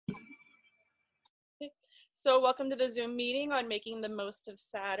So welcome to the Zoom meeting on making the most of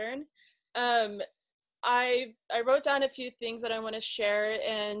Saturn. I wrote down a few things that I want to share,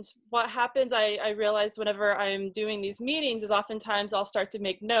 and what happens, I realize whenever I'm doing these meetings is oftentimes I'll start to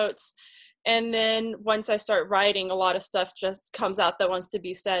make notes, and then once I start writing, a lot of stuff just comes out that wants to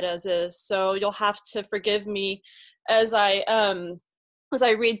be said as is. So you'll have to forgive me as I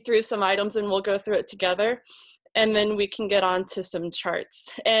read through some items, and we'll go through it together. And then we can get on to some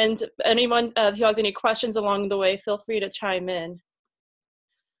charts. And anyone who has any questions along the way, feel free to chime in.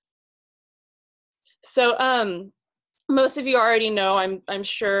 So most of you already know, I'm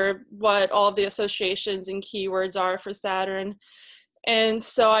sure, what all the associations and keywords are for Saturn. And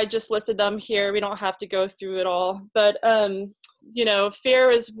so I just listed them here. We don't have to go through it all. But, you know, fear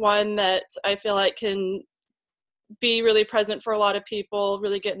is one that I feel like can be really present for a lot of people,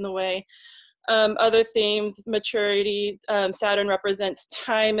 really get in the way. Other themes, maturity, Saturn represents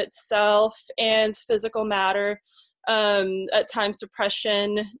time itself and physical matter. At times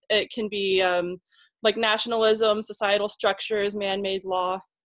depression, it can be like nationalism, societal structures, man-made law.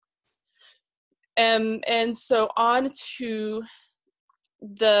 And so on to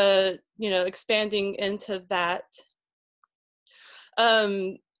the, expanding into that.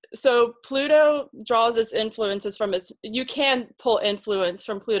 So Pluto draws its influences from you can pull influence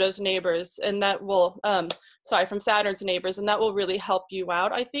from Pluto's neighbors, and that will, from Saturn's neighbors, and that will really help you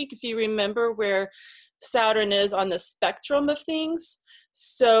out, I think, if you remember where Saturn is on the spectrum of things.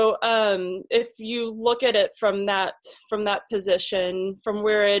 So if you look at it from that position, from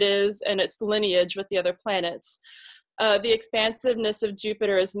where it is and its lineage with the other planets, the expansiveness of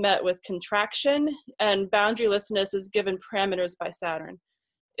Jupiter is met with contraction, and boundarylessness is given parameters by Saturn.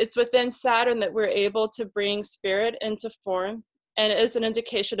 It's within Saturn that we're able to bring spirit into form, and it is an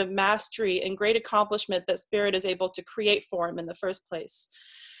indication of mastery and great accomplishment that spirit is able to create form in the first place.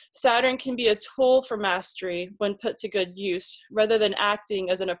 Saturn can be a tool for mastery when put to good use, rather than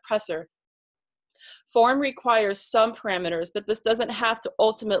acting as an oppressor. Form requires some parameters, but this doesn't have to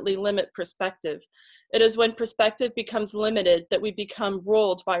ultimately limit perspective. It is when perspective becomes limited that we become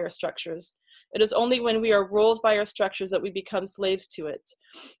ruled by our structures. It is only when we are ruled by our structures that we become slaves to it.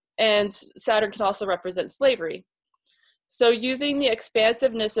 And Saturn can also represent slavery. So using the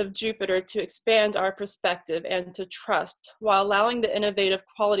expansiveness of Jupiter to expand our perspective and to trust, while allowing the innovative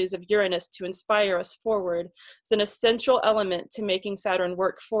qualities of Uranus to inspire us forward, is an essential element to making Saturn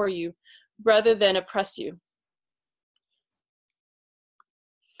work for you, rather than oppress you.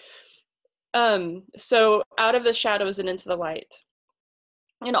 So out of the shadows and into the light.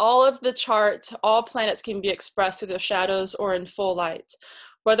 In all of the chart, all planets can be expressed through their shadows or in full light,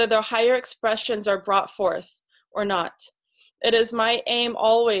 whether their higher expressions are brought forth or not. It is my aim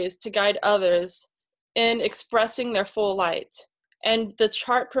always to guide others in expressing their full light, and the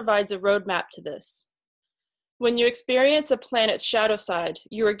chart provides a roadmap to this. When you experience a planet's shadow side,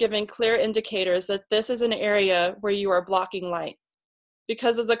 you are given clear indicators that this is an area where you are blocking light.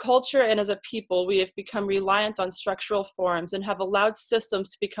 Because as a culture and as a people, we have become reliant on structural forms and have allowed systems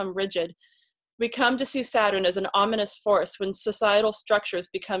to become rigid. We come to see Saturn as an ominous force when societal structures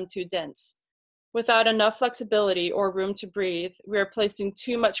become too dense. Without enough flexibility or room to breathe, we are placing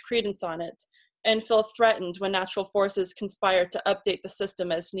too much credence on it and feel threatened when natural forces conspire to update the system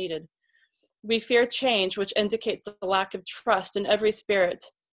as needed. We fear change, which indicates a lack of trust in every spirit,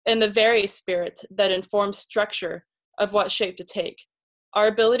 in the very spirit that informs structure of what shape to take. Our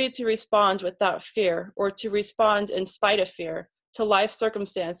ability to respond without fear, or to respond in spite of fear, to life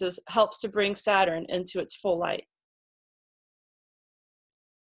circumstances helps to bring Saturn into its full light.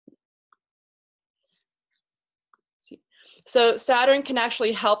 So Saturn can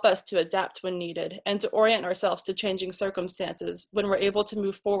actually help us to adapt when needed and to orient ourselves to changing circumstances when we're able to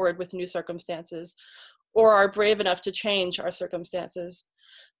move forward with new circumstances or are brave enough to change our circumstances.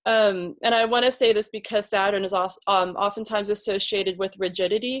 And I want to say this because Saturn is oftentimes associated with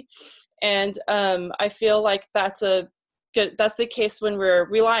rigidity. And I feel like that's the case when we're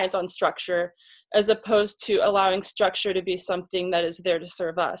reliant on structure, as opposed to allowing structure to be something that is there to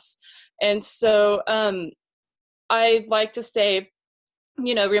serve us. And so I like to say,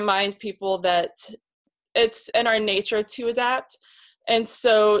 remind people that it's in our nature to adapt. And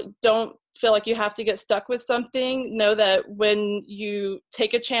so don't feel like you have to get stuck with something. Know that when you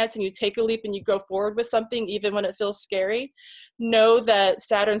take a chance and you take a leap and you go forward with something, even when it feels scary, know that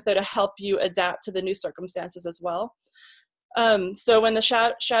Saturn's there to help you adapt to the new circumstances as well. So when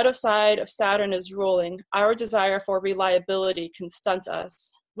the shadow side of Saturn is ruling, our desire for reliability can stunt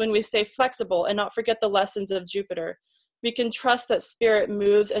us. When we stay flexible and not forget the lessons of Jupiter, we can trust that spirit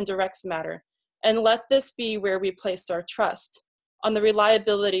moves and directs matter, and let this be where we place our trust, on the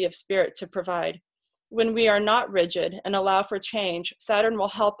reliability of spirit to provide. When we are not rigid and allow for change, Saturn will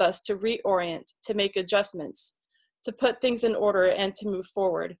help us to reorient, to make adjustments, to put things in order, and to move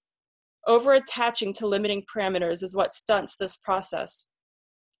forward. Over-attaching to limiting parameters is what stunts this process.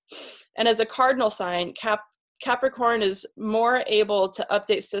 And as a cardinal sign, Capricorn is more able to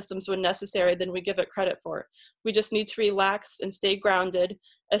update systems when necessary than we give it credit for. We just need to relax and stay grounded,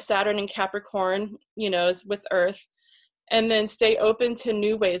 as Saturn in Capricorn, is with Earth, and then stay open to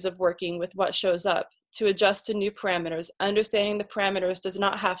new ways of working with what shows up, to adjust to new parameters. Understanding the parameters does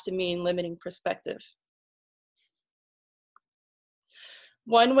not have to mean limiting perspective.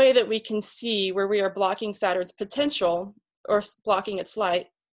 One way that we can see where we are blocking Saturn's potential or blocking its light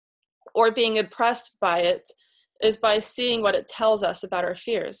or being impressed by it is by seeing what it tells us about our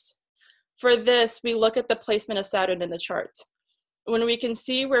fears. For this, we look at the placement of Saturn in the chart. When we can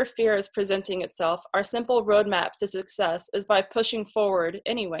see where fear is presenting itself, our simple roadmap to success is by pushing forward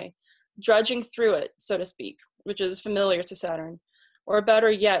anyway, drudging through it, so to speak, which is familiar to Saturn. Or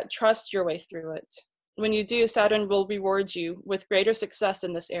better yet, trust your way through it. When you do, Saturn will reward you with greater success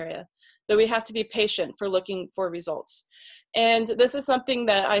in this area, though we have to be patient for looking for results. And this is something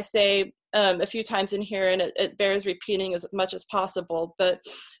that I say a few times in here, and it bears repeating as much as possible, but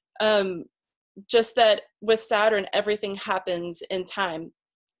just that with Saturn, everything happens in time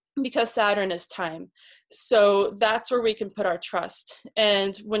because Saturn is time. So that's where we can put our trust.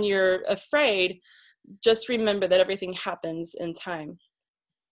 And when you're afraid, just remember that everything happens in time.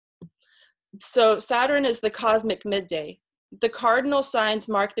 So Saturn is the cosmic midday. The cardinal signs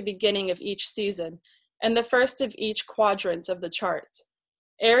mark the beginning of each season and the first of each quadrant of the chart.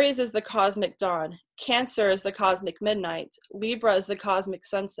 Aries is the cosmic dawn, Cancer is the cosmic midnight, Libra is the cosmic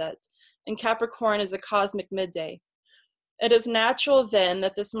sunset, and Capricorn is the cosmic midday. It is natural then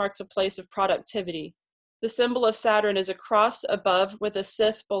that this marks a place of productivity. The symbol of Saturn is a cross above with a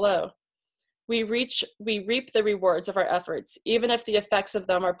scythe below. We reap the rewards of our efforts, even if the effects of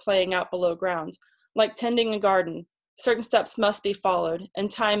them are playing out below ground. Like tending a garden, certain steps must be followed, and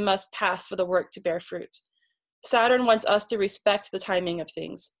time must pass for the work to bear fruit. Saturn wants us to respect the timing of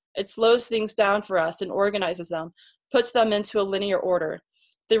things. It slows things down for us and organizes them, puts them into a linear order.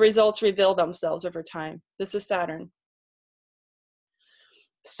 The results reveal themselves over time. This is Saturn.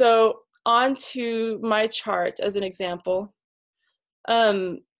 So on to my chart as an example.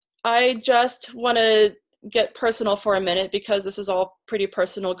 I just want to get personal for a minute because this is all pretty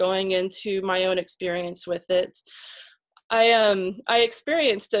personal going into my own experience with it. I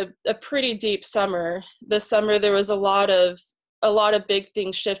experienced a pretty deep summer. This summer there was a lot of big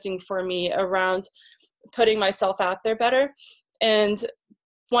things shifting for me around putting myself out there better. And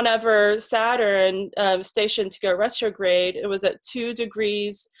whenever Saturn stationed to go retrograde, it was at 2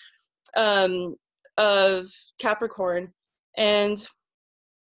 degrees of Capricorn. And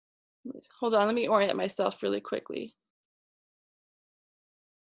hold on, let me orient myself really quickly.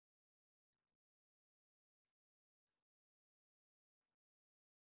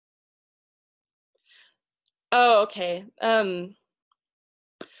 Oh, okay.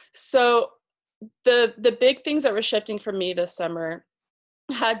 So the big things that were shifting for me this summer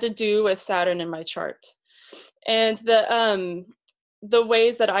had to do with Saturn in my chart. And the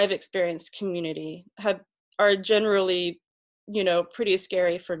ways that I've experienced community are generally, pretty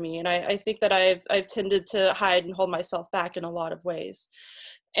scary for me. And I think that I've tended to hide and hold myself back in a lot of ways.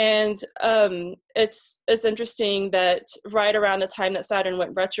 And it's interesting that right around the time that Saturn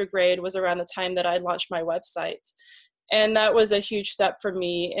went retrograde was around the time that I launched my website. And that was a huge step for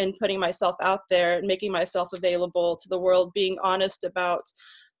me in putting myself out there and making myself available to the world, being honest about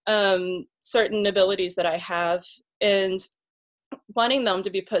certain abilities that I have and wanting them to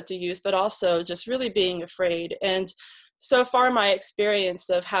be put to use, but also just really being afraid. And so far, my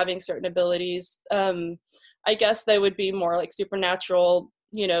experience of having certain abilities, I guess they would be more like supernatural,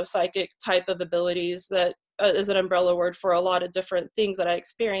 psychic type of abilities that is an umbrella word for a lot of different things that I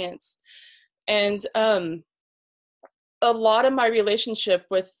experience. And a lot of my relationship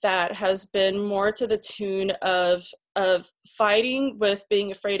with that has been more to the tune of fighting with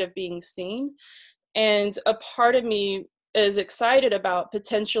being afraid of being seen. And a part of me is excited about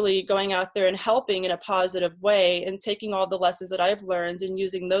potentially going out there and helping in a positive way and taking all the lessons that I've learned and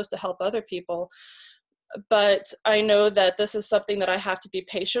using those to help other people. But I know that this is something that I have to be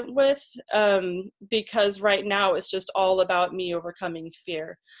patient with because right now it's just all about me overcoming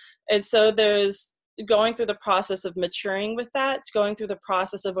fear. And so there's going through the process of maturing with that, going through the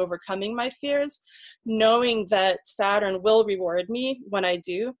process of overcoming my fears, knowing that Saturn will reward me when I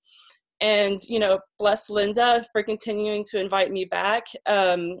do. And, bless Linda for continuing to invite me back.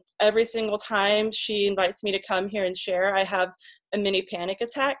 Every single time she invites me to come here and share, I have a mini panic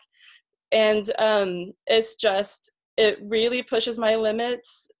attack. And it's just, it really pushes my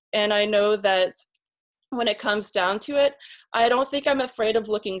limits. And I know that when it comes down to it, I don't think I'm afraid of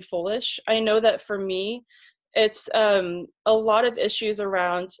looking foolish. I know that for me, it's a lot of issues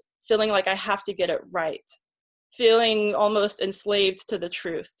around feeling like I have to get it right, feeling almost enslaved to the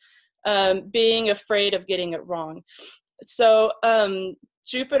truth, being afraid of getting it wrong. So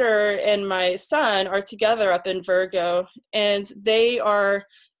Jupiter and my sun are together up in Virgo, and they are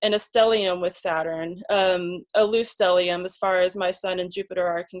in a stellium with Saturn, a loose stellium as far as my sun and Jupiter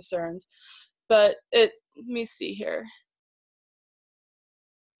are concerned. But let me see here.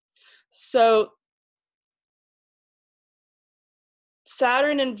 So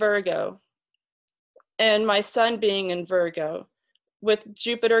Saturn in Virgo and my sun being in Virgo with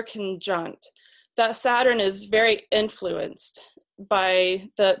Jupiter conjunct, that Saturn is very influenced by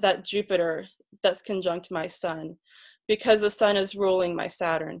that Jupiter that's conjunct my sun, because the sun is ruling my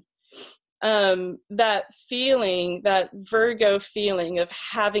Saturn. That feeling, that Virgo feeling of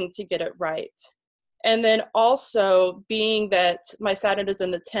having to get it right. And then also being that my Saturn is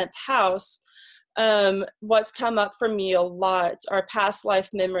in the 10th house, what's come up for me a lot are past life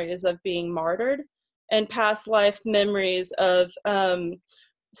memories of being martyred, and past life memories of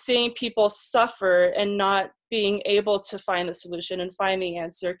seeing people suffer and not being able to find the solution and find the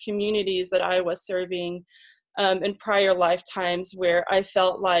answer. Communities that I was serving in prior lifetimes where I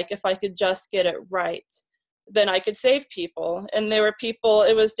felt like if I could just get it right, then I could save people. And there were people,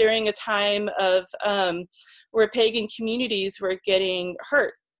 it was during a time of where pagan communities were getting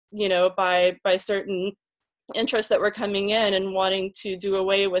hurt, you know, by certain interests that were coming in and wanting to do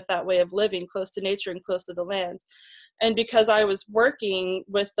away with that way of living close to nature and close to the land. And because I was working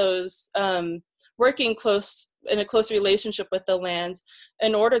with those, working close in a close relationship with the land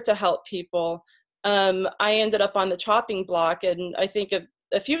in order to help people, I ended up on the chopping block. And I think of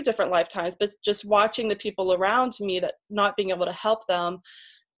a few different lifetimes, but just watching the people around me that not being able to help them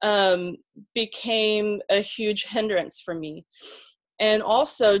became a huge hindrance for me. And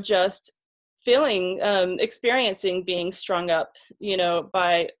also just feeling, experiencing being strung up, you know,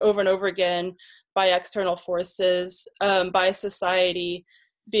 by over and over again, by external forces, by society,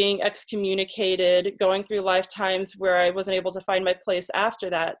 being excommunicated, going through lifetimes where I wasn't able to find my place after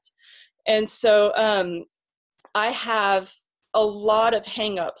that. And so I have a lot of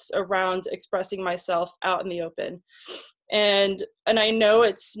hangups around expressing myself out in the open. And I know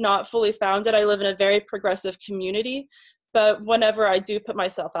it's not fully founded. I live in a very progressive community, but whenever I do put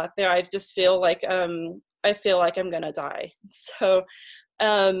myself out there, I just feel like I'm gonna die. So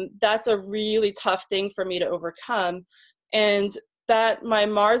that's a really tough thing for me to overcome. And that my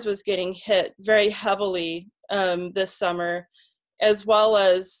Mars was getting hit very heavily this summer, as well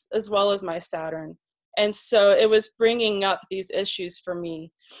as my Saturn. And so it was bringing up these issues for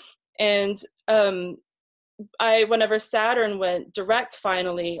me. And whenever Saturn went direct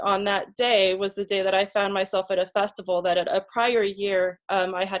finally, on that day was the day that I found myself at a festival that a prior year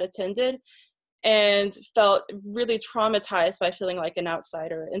I had attended, and felt really traumatized by feeling like an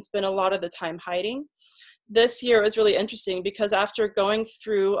outsider and spent a lot of the time hiding. This year was really interesting because after going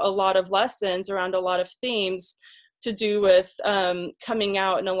through a lot of lessons around a lot of themes to do with coming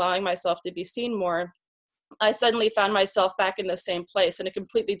out and allowing myself to be seen more, I suddenly found myself back in the same place in a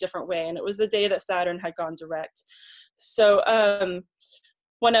completely different way. And it was the day that Saturn had gone direct. So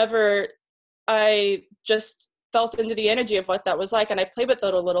whenever I just felt into the energy of what that was like, and I played with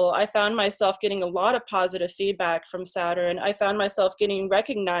it a little, I found myself getting a lot of positive feedback from Saturn. I found myself getting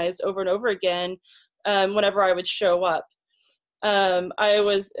recognized over and over again whenever I would show up. I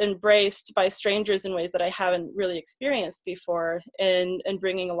was embraced by strangers in ways that I haven't really experienced before, and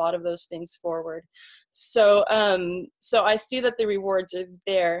bringing a lot of those things forward. So, so I see that the rewards are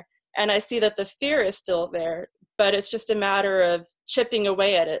there, and I see that the fear is still there, but it's just a matter of chipping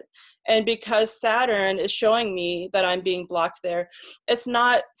away at it. And because Saturn is showing me that I'm being blocked there, it's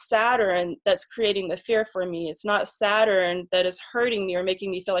not Saturn that's creating the fear for me. It's not Saturn that is hurting me or making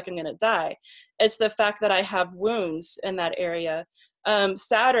me feel like I'm going to die. It's the fact that I have wounds in that area.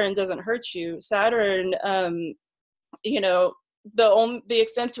 Saturn doesn't hurt you. Saturn, you know, the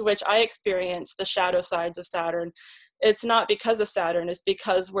extent to which I experience the shadow sides of Saturn, it's not because of Saturn, it's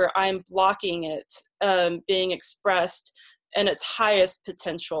because where I'm blocking it being expressed in its highest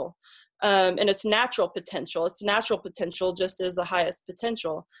potential, and its natural potential. Its natural potential just is the highest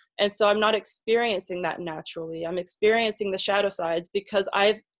potential. And so I'm not experiencing that naturally. I'm experiencing the shadow sides because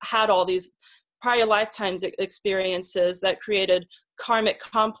I've had all these prior lifetimes experiences that created karmic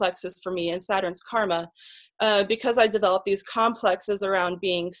complexes for me and Saturn's karma. Because I developed these complexes around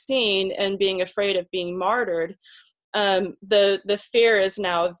being seen and being afraid of being martyred, the fear is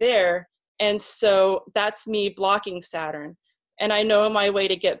now there, And so that's me blocking Saturn. And I know my way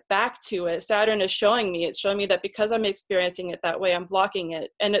to get back to it. Saturn is showing me, it's showing me that because I'm experiencing it that way, I'm blocking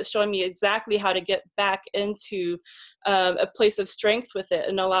it. And it's showing me exactly how to get back into a place of strength with it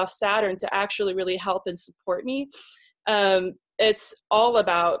and allow Saturn to actually really help and support me. It's all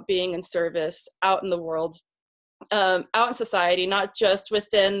about being in service out in the world, out in society, not just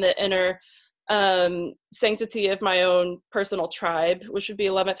within the inner sanctity of my own personal tribe, which would be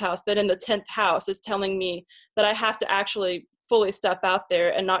 11th house, but in the 10th house is telling me that I have to actually fully step out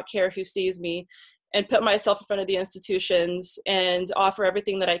there and not care who sees me and put myself in front of the institutions and offer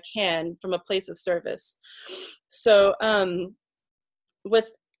everything that I can from a place of service. So with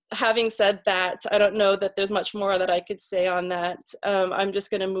having said that, I don't know that there's much more that I could say on that. I'm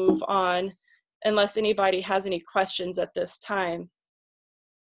just going to move on unless anybody has any questions at this time.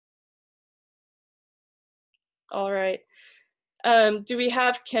 All right. Do we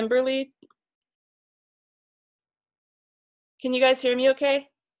have Kimberly? Can you guys hear me okay?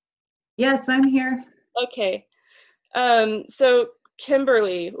 Yes, I'm here. Okay. So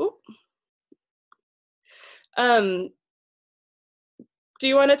Kimberly, do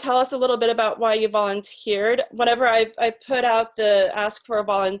you want to tell us a little bit about why you volunteered? Whenever I put out the ask for a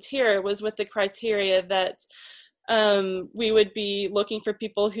volunteer, it was with the criteria that we would be looking for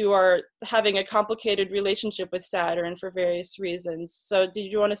people who are having a complicated relationship with Saturn for various reasons. So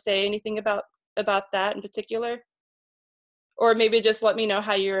did you want to say anything about that in particular? Or maybe just let me know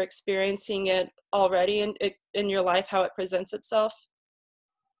how you're experiencing it already in your life, how it presents itself.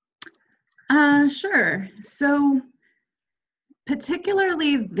 Sure. So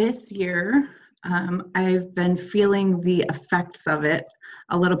particularly this year, I've been feeling the effects of it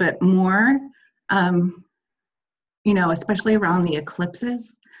a little bit more, you know, especially around the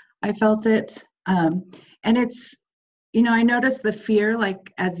eclipses. I felt it. And it's, you know, I noticed the fear,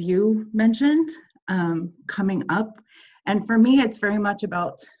 like as you mentioned, coming up. And for me, it's very much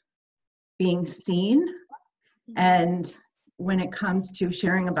about being seen. And when it comes to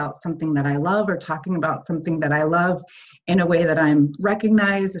sharing about something that I love or talking about something that I love in a way that I'm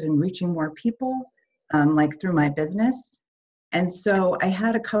recognized and reaching more people, like through my business. And so I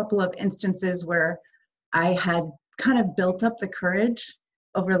had a couple of instances where I had kind of built up the courage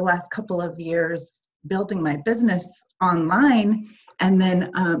over the last couple of years, building my business online. And then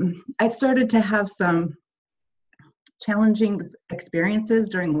I started to have some challenging experiences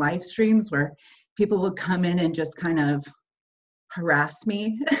during live streams where people would come in and just kind of harass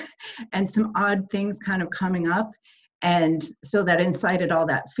me and some odd things kind of coming up. And so that incited all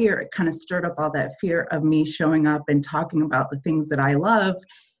that fear. It kind of stirred up all that fear of me showing up and talking about the things that I love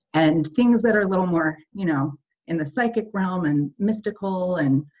and things that are a little more, you know, in the psychic realm and mystical,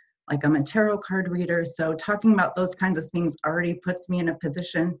 and like I'm a tarot card reader. So talking about those kinds of things already puts me in a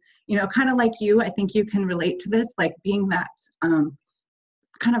position, you know, kind of like you, I think you can relate to this, like being that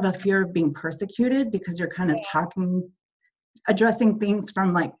kind of a fear of being persecuted because you're kind of addressing things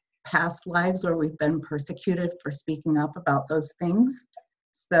from like past lives where we've been persecuted for speaking up about those things.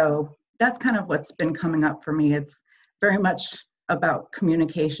 So that's kind of what's been coming up for me. It's very much about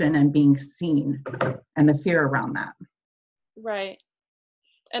communication and being seen and the fear around that. Right.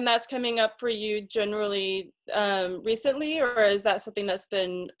 And that's coming up for you generally recently, or is that something that's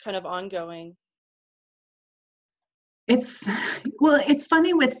been kind of ongoing? It's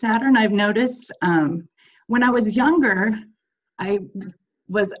funny with Saturn. I've noticed when I was younger, I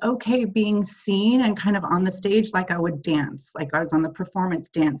was okay being seen and kind of on the stage, like I would dance, like I was on the performance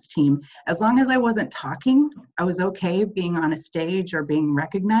dance team. As long as I wasn't talking, I was okay being on a stage or being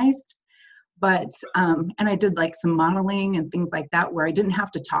recognized. But, and I did like some modeling and things like that where I didn't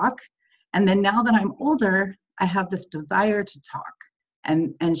have to talk. And then now that I'm older, I have this desire to talk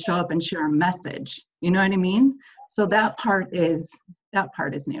and show up and share a message. You know what I mean? So that part is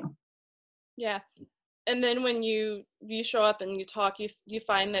new. Yeah. And then when you show up and you talk, you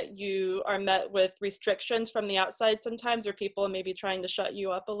find that you are met with restrictions from the outside sometimes, or people maybe trying to shut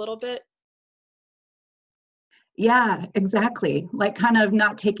you up a little bit. Yeah, exactly. Like kind of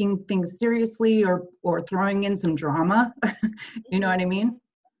not taking things seriously or throwing in some drama. You know what I mean?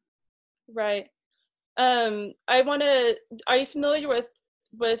 Right. Are you familiar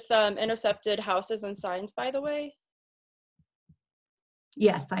with intercepted houses and signs, by the way?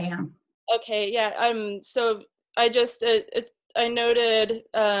 Yes, I am. Okay, yeah. So I just I noted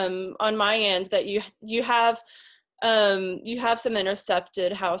on my end that you have some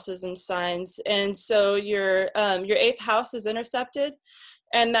intercepted houses and signs, and so your 8th house is intercepted,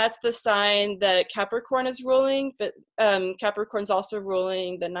 and that's the sign that Capricorn is ruling. But Capricorn's also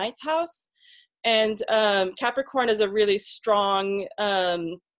ruling the 9th house, and Capricorn is a really strong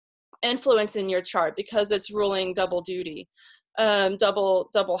influence in your chart because it's ruling double duty,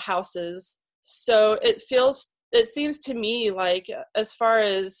 double houses. So it seems to me like, as far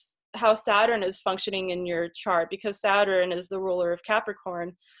as how Saturn is functioning in your chart, because Saturn is the ruler of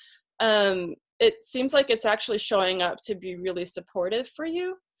Capricorn, it seems like it's actually showing up to be really supportive for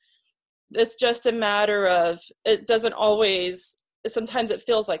you. It's just a matter of, it doesn't always, sometimes it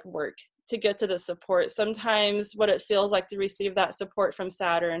feels like work to get to the support. Sometimes what it feels like to receive that support from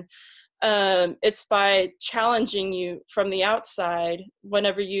Saturn, it's by challenging you from the outside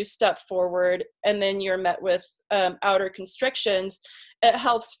whenever you step forward, and then you're met with outer constrictions. It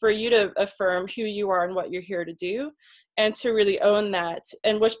helps for you to affirm who you are and what you're here to do, and to really own that,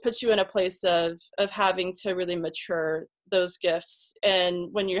 and which puts you in a place of having to really mature those gifts. And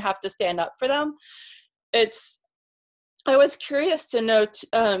when you have to stand up for them, I was curious to know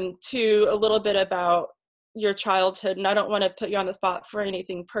too, a little bit about your childhood, and I don't want to put you on the spot for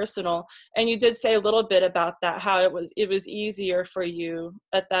anything personal. And you did say a little bit about that, how it was easier for you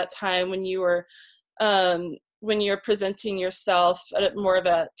at that time when you were presenting yourself at more of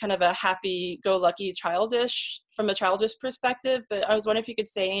a kind of a happy-go-lucky from a childish perspective. But I was wondering if you could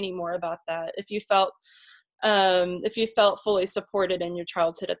say any more about that, if you felt fully supported in your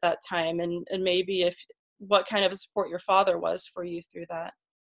childhood at that time, and maybe what kind of a support your father was for you through that.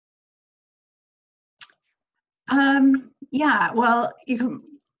 Yeah, well,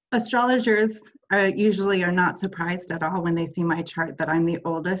 astrologers usually are not surprised at all when they see my chart that I'm the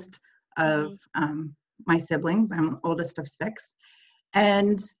oldest of my siblings. I'm oldest of 6.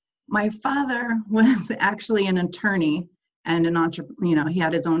 And my father was actually an attorney and an entrepreneur, he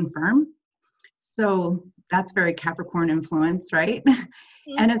had his own firm. So that's very Capricorn influence, right?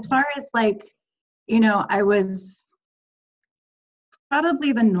 And as far as like, I was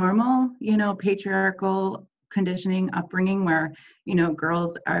probably the normal, patriarchal conditioning upbringing where,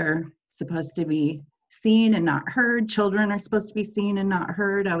 girls are supposed to be seen and not heard. Children are supposed to be seen and not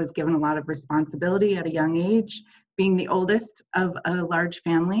heard. I was given a lot of responsibility at a young age, being the oldest of a large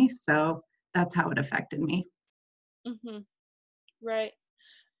family. So that's how it affected me. Mm-hmm. Right.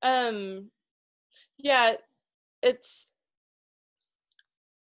 Yeah,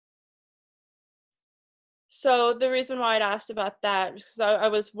 so the reason why I'd asked about that is because I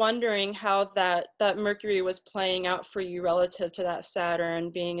was wondering how that Mercury was playing out for you relative to that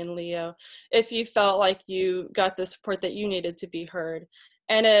Saturn being in Leo, if you felt like you got the support that you needed to be heard.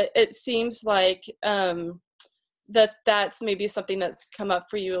 And it seems like that's maybe something that's come up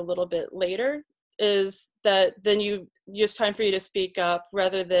for you a little bit later, is that then it's time for you to speak up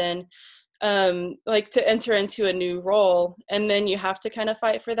rather than like to enter into a new role, and then you have to kind of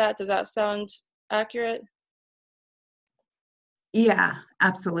fight for that. Does that sound accurate? Yeah,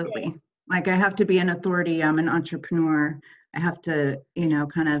 absolutely. Like I have to be an authority. I'm an entrepreneur. I have to,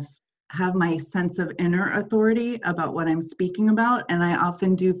 kind of have my sense of inner authority about what I'm speaking about. And I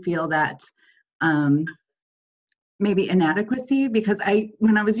often do feel that maybe inadequacy, because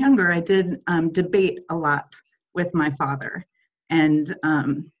when I was younger, I did debate a lot with my father. And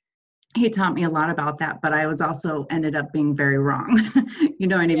he taught me a lot about that, but I was also ended up being very wrong. You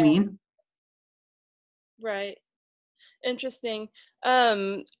know what I mean? Right. Interesting.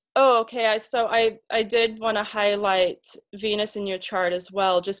 Okay. So I did want to highlight Venus in your chart as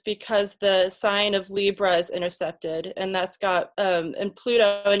well, just because the sign of Libra is intercepted, and that's got and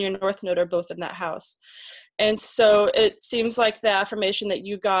Pluto and your North Node are both in that house. And so it seems like the affirmation that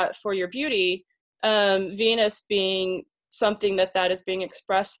you got for your beauty, Venus being something that is being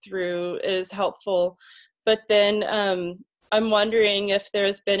expressed through, is helpful. But then I'm wondering if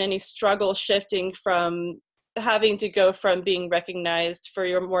there's been any struggle shifting from having to go from being recognized for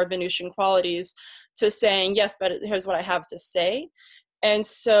your more Venusian qualities to saying, yes, but here's what I have to say. And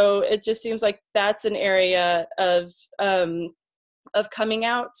so it just seems like that's an area of coming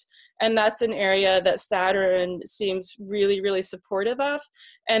out. And that's an area that Saturn seems really, really supportive of.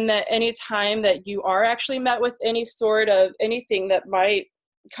 And that any time that you are actually met with any sort of anything that might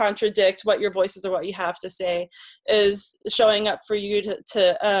contradict what your voice is or what you have to say, is showing up for you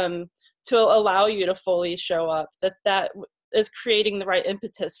to allow you to fully show up, that is creating the right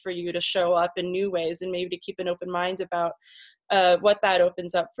impetus for you to show up in new ways, and maybe to keep an open mind about what that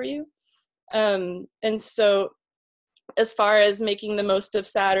opens up for you. And so as far as making the most of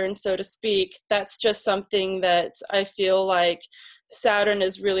Saturn, so to speak, that's just something that I feel like Saturn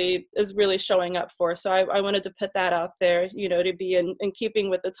is really showing up for. So I wanted to put that out there, to be in keeping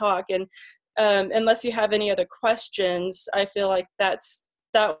with the talk. And unless you have any other questions, I feel like that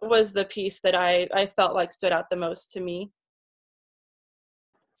was the piece that I felt like stood out the most to me.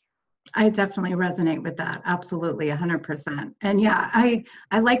 I definitely resonate with that. Absolutely, 100%. And yeah, I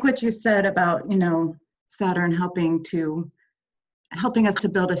like what you said about, Saturn helping us to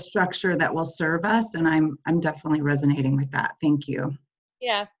build a structure that will serve us, and I'm definitely resonating with that. Thank you.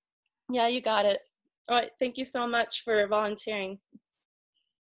 Yeah. Yeah, you got it. All right, thank you so much for volunteering.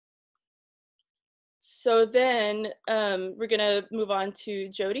 So then we're gonna move on to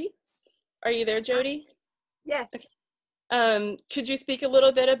Jody. Are you there, Jody? Yes. Okay. Could you speak a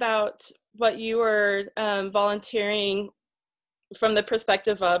little bit about what you were volunteering from the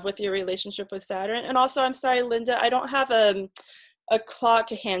perspective of with your relationship with Saturn? And also, I'm sorry, Linda, I don't have a clock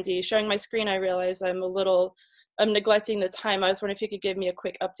handy. Showing my screen, I realize I'm neglecting the time. I was wondering if you could give me a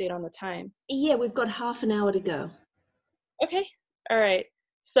quick update on the time. Yeah, we've got half an hour to go. Okay. All right.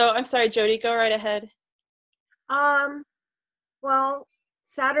 So I'm sorry, Jody, go right ahead. Well,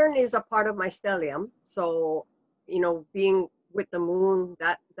 Saturn is a part of my stellium, so being with the moon,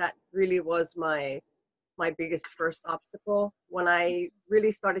 that really was my biggest first obstacle. When I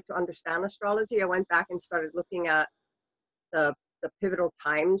really started to understand astrology, I went back and started looking at the pivotal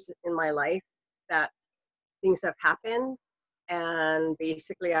times in my life that things have happened, and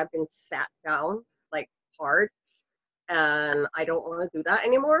basically I've been sat down like hard, and I don't want to do that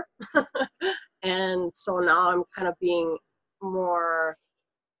anymore. And so now I'm kind of being more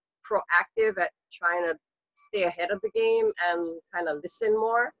proactive at trying to stay ahead of the game and kind of listen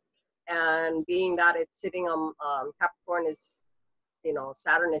more. And being that it's sitting on Capricorn is,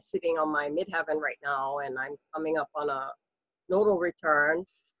 Saturn is sitting on my midheaven right now, and I'm coming up on a nodal return.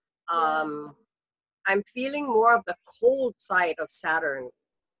 I'm feeling more of the cold side of Saturn,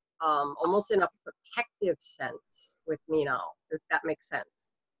 almost in a protective sense with me now, if that makes sense.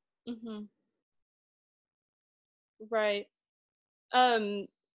 Mm-hmm. Right.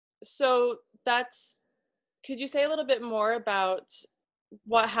 So could you say a little bit more about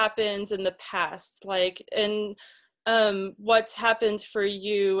what happens in the past, and what's happened for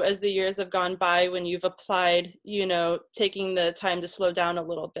you as the years have gone by when you've applied, taking the time to slow down a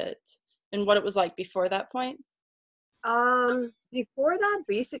little bit, and what it was like before that point? Before that,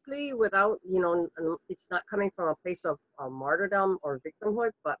 basically, without, it's not coming from a place of martyrdom or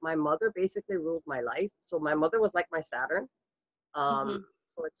victimhood, but my mother basically ruled my life. So my mother was like my Saturn.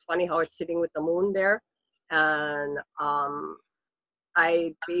 So it's funny how it's sitting with the moon there. And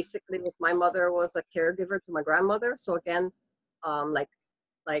I basically, with my mother, was a caregiver to my grandmother. So again, I'm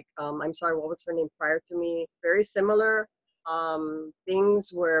sorry, what was her name prior to me? Very similar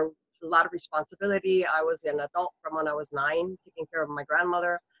things where a lot of responsibility. I was an adult from when I was 9, taking care of my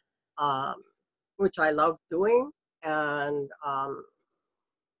grandmother, which I loved doing. And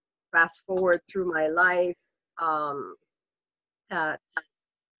fast forward through my life, at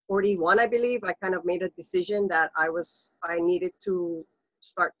 41, I believe, I kind of made a decision that I needed to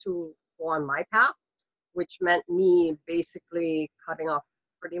start to go on my path, which meant me basically cutting off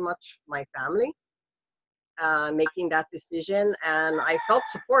pretty much my family, making that decision. And I felt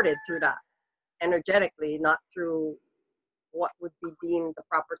supported through that energetically, not through what would be deemed the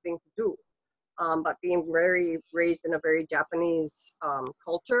proper thing to do. But being raised in a very Japanese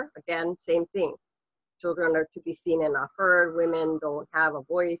culture, again, same thing. Children are to be seen and not heard. Women don't have a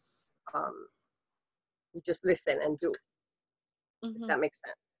voice. You just listen and do. If that makes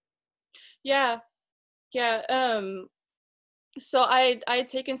sense. Yeah. So I had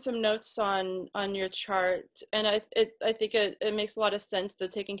taken some notes on your chart, and I think it makes a lot of sense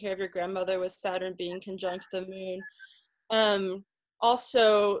that taking care of your grandmother with Saturn being conjunct the moon.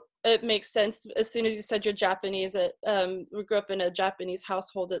 Also, it makes sense as soon as you said you're Japanese. We grew up in a Japanese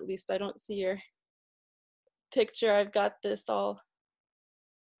household. At least I don't see your picture. I've got this all.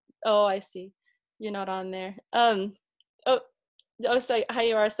 Oh, I see. You're not on there. Oh, so hi,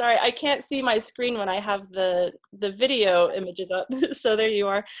 you are. Sorry, I can't see my screen when I have the video images up. So there you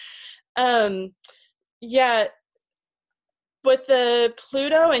are. Yeah, with the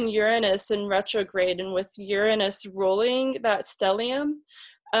Pluto and Uranus in retrograde, and with Uranus ruling that stellium,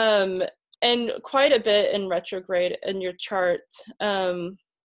 and quite a bit in retrograde in your chart.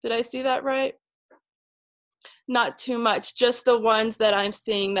 Did I see that right? Not too much, just the ones that I'm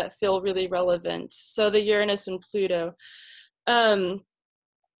seeing that feel really relevant. So the Uranus and Pluto.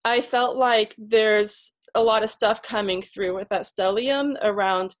 I felt like there's a lot of stuff coming through with that stellium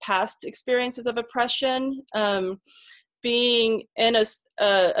around past experiences of oppression, being in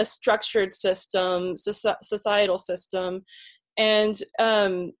a structured system, societal system, and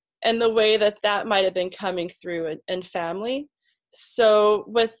the way that might have been coming through in family. So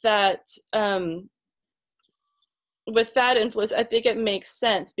with that influence, I think it makes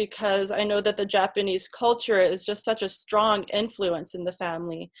sense, because I know that the Japanese culture is just such a strong influence in the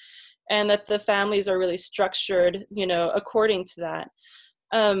family. and that the families are really structured, you know, according to that.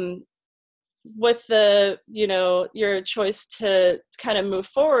 With the, you know, your choice to kind of move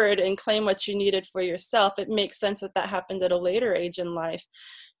forward and claim what you needed for yourself, it makes sense that that happened at a later age in life,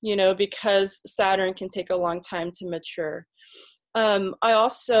 you know, because Saturn can take a long time to mature. I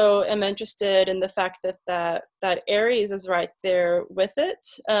also am interested in the fact that Aries is right there with it,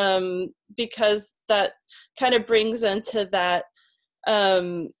 because that kind of brings into that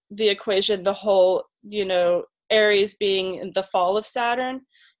the equation the whole, you know, Aries being in the fall of Saturn,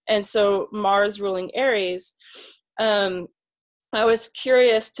 and so Mars ruling Aries. I was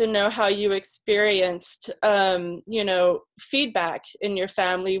curious to know how you experienced, you know, feedback in your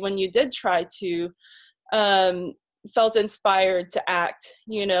family when you did try to, felt inspired to act,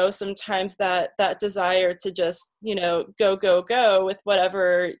 you know, sometimes that desire to just, you know, go with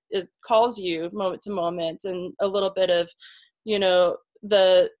whatever calls you moment to moment, and a little bit of, you know,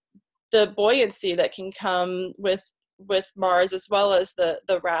 the buoyancy that can come with Mars, as well as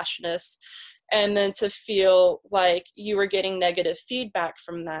the rashness, and then to feel like you were getting negative feedback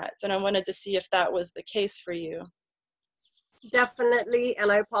from that. And I wanted to see if that was the case for you. Definitely,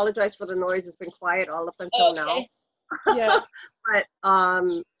 and I apologize for the noise. It's been quiet all up until now. Yeah. But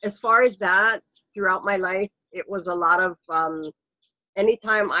as far as that, throughout my life, it was a lot of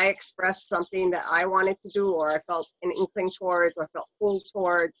anytime I expressed something that I wanted to do, or I felt an inkling towards, or felt pulled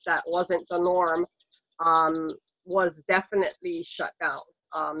towards that wasn't the norm, was definitely shut down.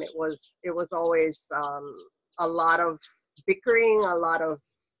 It was always a lot of bickering,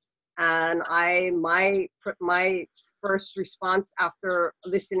 and my first response after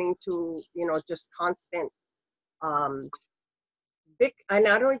listening to, you know, just constant and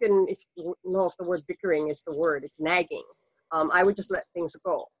I don't even know if the word bickering is the word, it's nagging. I would just let things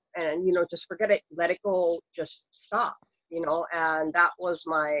go, and, you know, just forget it, let it go, just stop, you know, and that was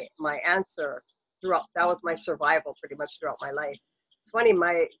my answer throughout. That was my survival pretty much throughout my life. It's funny,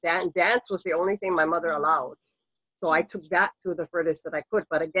 my dance was the only thing my mother allowed, so I took that to the furthest that I could,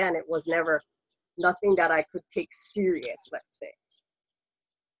 but again, it was never nothing that I could take serious, let's say.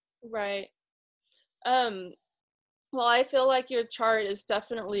 Right. Well, I feel like your chart is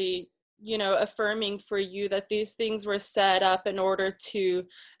definitely, you know, affirming for you that these things were set up in order to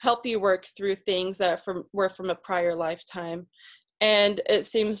help you work through things that were from a prior lifetime. And it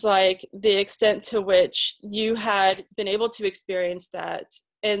seems like the extent to which you had been able to experience that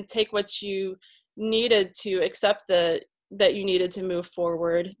and take what you needed to accept that you needed to move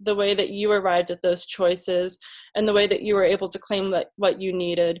forward, the way that you arrived at those choices, and the way that you were able to claim that what you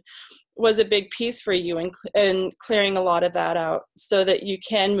needed was a big piece for you in clearing a lot of that out, so that you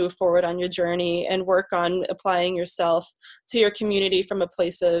can move forward on your journey and work on applying yourself to your community from a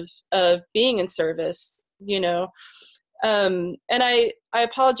place of being in service, you know. And I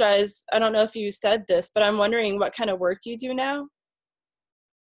apologize, I don't know if you said this, but I'm wondering what kind of work you do now.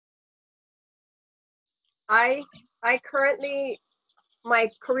 I currently, my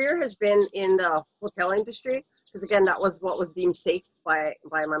career has been in the hotel industry, because again, that was what was deemed safe by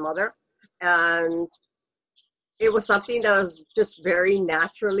my mother. And it was something that was just very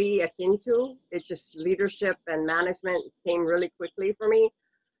naturally akin to it. Just leadership and management came really quickly for me.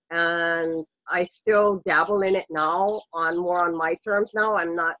 And I still dabble in it now, more on my terms now.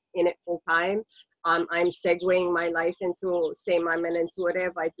 I'm not in it full time. I'm segueing my life into, say, I'm an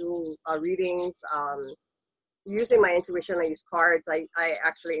intuitive. I do readings. Using my intuition, I use cards. I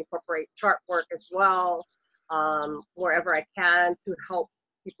actually incorporate chart work as well, wherever I can, to help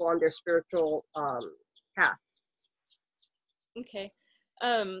people on their spiritual path. Okay.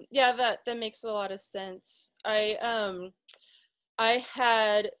 Yeah, that makes a lot of sense.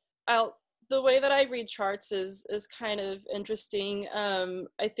 The way that I read charts is kind of interesting.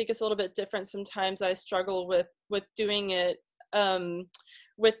 I think it's a little bit different. Sometimes I struggle with doing it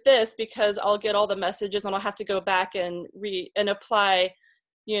with this, because I'll get all the messages and I'll have to go back and apply,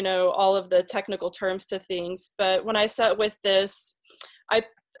 you know, all of the technical terms to things. But when I sat with this, I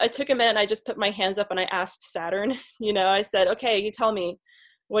took a minute and I just put my hands up and I asked Saturn, you know, I said, okay, you tell me,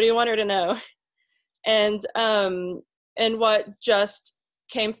 what do you want her to know? And what just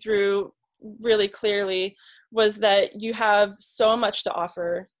came through really clearly was that you have so much to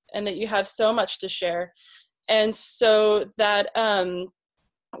offer and that you have so much to share. And so that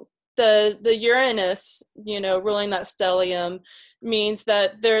the Uranus, you know, ruling that stellium means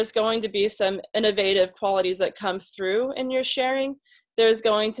that there's going to be some innovative qualities that come through in your sharing. There's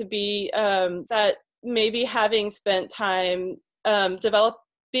going to be that maybe having spent time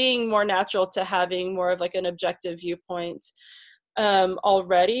being more natural to having more of like an objective viewpoint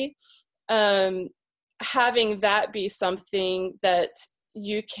already, having that be something that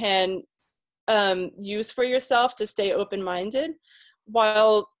you can use for yourself to stay open-minded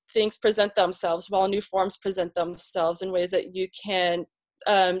while things present themselves, while new forms present themselves in ways that you can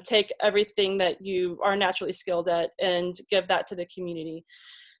take everything that you are naturally skilled at and give that to the community.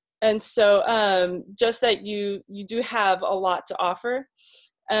 And so just that you do have a lot to offer,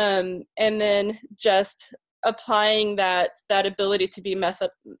 and then just applying that ability to be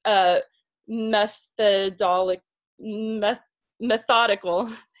methodical,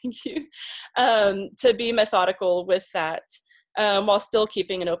 thank you, to be methodical with that, while still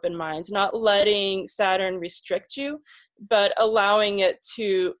keeping an open mind, not letting Saturn restrict you, but allowing it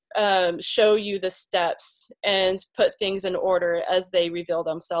to show you the steps and put things in order as they reveal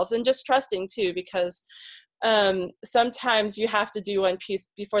themselves, and just trusting too, because sometimes you have to do one piece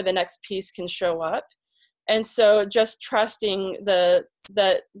before the next piece can show up. And so just trusting the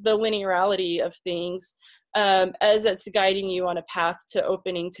linearity of things as it's guiding you on a path to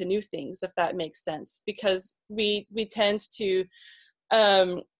opening to new things, if that makes sense, because we tend to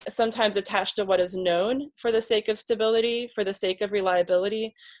sometimes attach to what is known for the sake of stability, for the sake of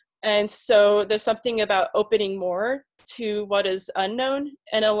reliability. And so there's something about opening more to what is unknown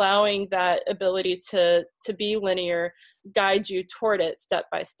and allowing that ability to be linear guide you toward it step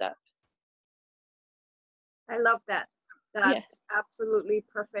by step. I love that. That's absolutely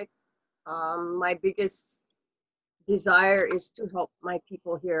perfect. My biggest desire is to help my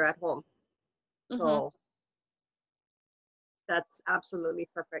people here at home. So that's absolutely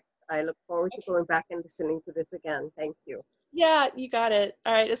perfect. I look forward to going back and listening to this again. Thank you. Yeah, you got it.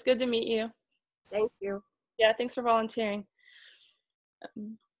 All right, it's good to meet you. Thank you. Yeah, thanks for volunteering.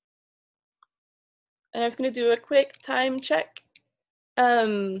 And I was going to do a quick time check.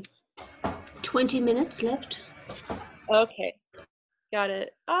 20 minutes left. Okay, got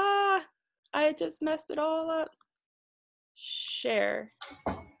it. I just messed it all up. Share.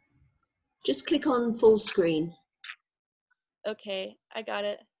 Just click on full screen. Okay, I got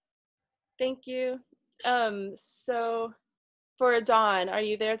it. Thank you. So for Dawn, are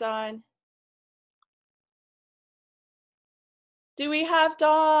you there, Dawn? Do we have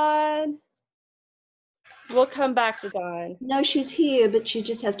Dawn? We'll come back to Dawn. No, she's here, but she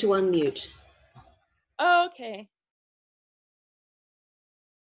just has to unmute. Oh, okay.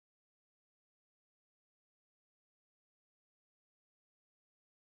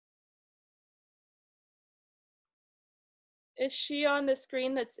 Is she on the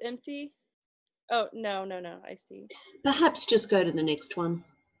screen that's empty? Oh, no, I see. Perhaps just go to the next one.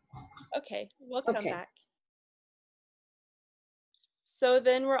 Okay, we'll come back. So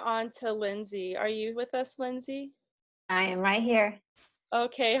then we're on to Lindsay. Are you with us, Lindsay? I am right here.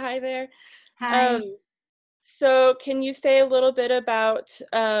 Okay, hi there. Hi. So can you say a little bit about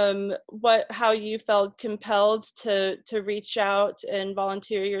how you felt compelled to reach out and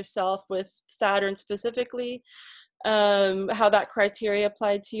volunteer yourself with Saturn specifically, how that criteria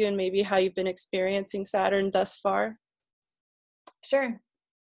applied to you, and maybe how you've been experiencing Saturn thus far? Sure.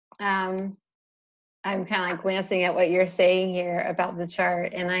 I'm kind of like glancing at what you're saying here about the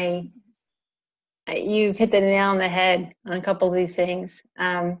chart, and you've hit the nail on the head on a couple of these things.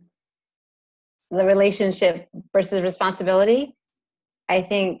 The relationship versus responsibility. I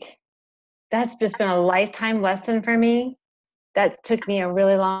think that's just been a lifetime lesson for me. That took me a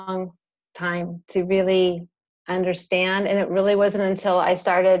really long time to really understand, and it really wasn't until I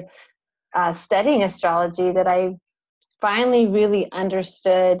started studying astrology that I finally really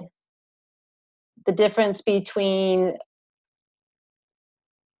understood the difference between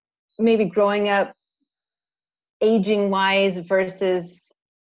maybe growing up aging wise versus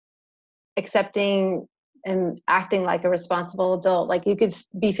accepting and acting like a responsible adult. Like you could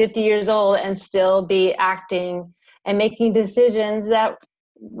be 50 years old and still be acting and making decisions that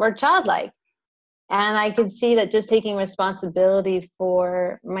were childlike. And I could see that just taking responsibility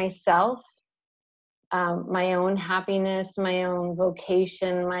for myself, my own happiness, my own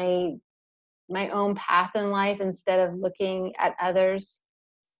vocation, my own path in life, instead of looking at others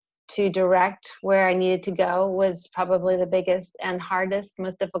to direct where I needed to go, was probably the biggest and hardest,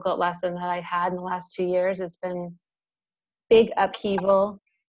 most difficult lesson that I had in the last 2 years. It's been big upheaval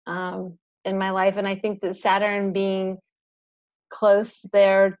in my life. And I think that Saturn being close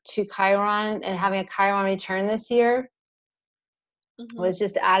there to Chiron and having a Chiron return this year was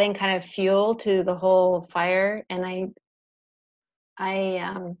just adding kind of fuel to the whole fire. And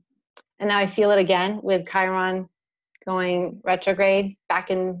and now I feel it again with Chiron going retrograde back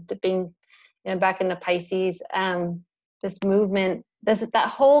into being, back into Pisces. This movement, that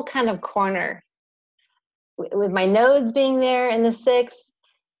whole kind of corner with my nodes being there in the 6th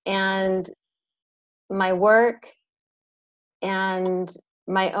and my work and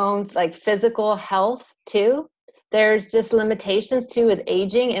my own like physical health too. There's just limitations too with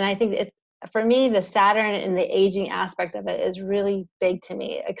aging, and I think for me, the Saturn and the aging aspect of it is really big to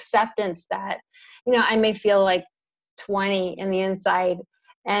me. Acceptance that, I may feel like 20 in the inside.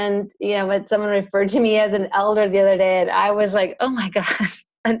 And, when someone referred to me as an elder the other day, and I was like, oh my gosh,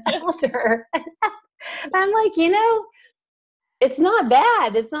 an elder. I'm like, it's not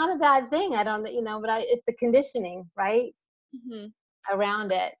bad. It's not a bad thing. I don't, but it's the conditioning, right?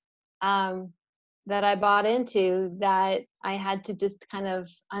 Around it. That I bought into, that I had to just kind of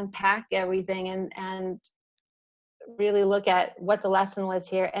unpack everything and really look at what the lesson was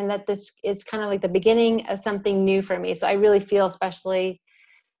here, and that this is kind of like the beginning of something new for me. So I really feel, especially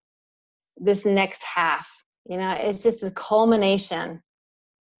this next half, it's just the culmination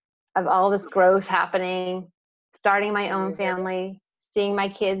of all this growth happening, starting my own family, seeing my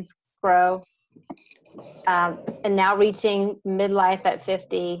kids grow, and now reaching midlife at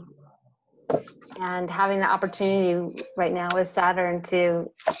 50. And having the opportunity right now with Saturn to,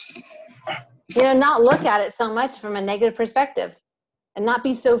 not look at it so much from a negative perspective, and not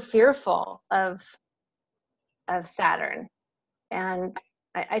be so fearful of Saturn. And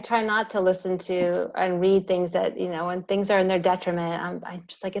I try not to listen to and read things that, when things are in their detriment, I'm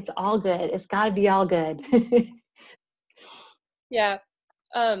just like, it's all good. It's got to be all good. Yeah.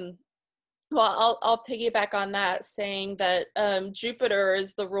 Well, I'll piggyback on that, saying that Jupiter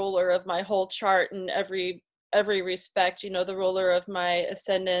is the ruler of my whole chart in every respect, the ruler of my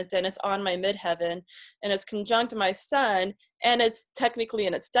ascendant, and it's on my midheaven, and it's conjunct my sun, and it's technically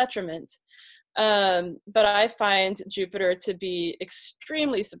in its detriment. But I find Jupiter to be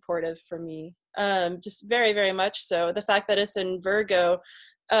extremely supportive for me, just very, very much so. The fact that it's in Virgo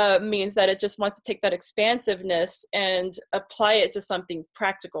means that it just wants to take that expansiveness and apply it to something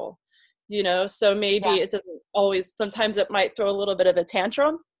practical. So maybe it doesn't always, sometimes it might throw a little bit of a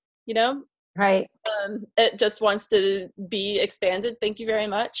tantrum, Right. It just wants to be expanded. Thank you very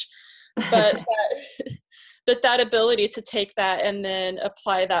much. But that ability to take that and then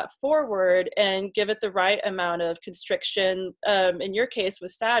apply that forward and give it the right amount of constriction, in your case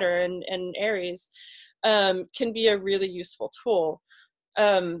with Saturn and Aries, can be a really useful tool.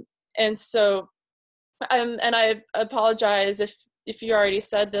 And so, and I apologize if you already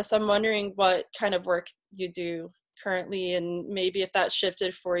said this. I'm wondering what kind of work you do currently, and maybe if that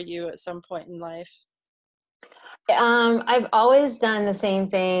shifted for you at some point in life. I've always done the same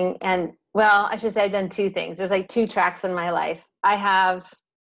thing. And well, I should say I've done two things. There's like two tracks in my life. I have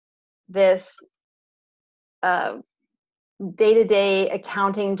this day-to-day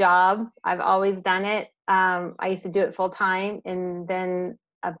accounting job. I've always done it. I used to do it full time. And then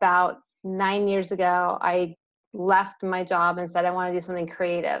about 9 years ago, I left my job and said I want to do something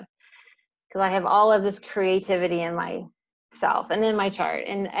creative, because I have all of this creativity in myself and in my chart.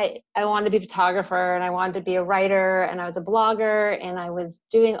 And I wanted to be a photographer, and I wanted to be a writer, and I was a blogger, and I was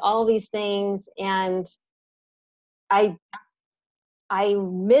doing all these things. And I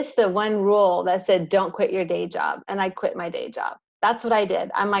missed the one rule that said, don't quit your day job. And I quit my day job. That's what I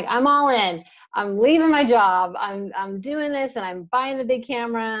did. I'm like, I'm all in. I'm leaving my job. I'm doing this, and I'm buying the big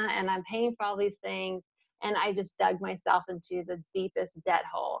camera, and I'm paying for all these things. And I just dug myself into the deepest debt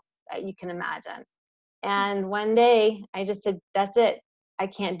hole that you can imagine. And one day I just said, that's it. I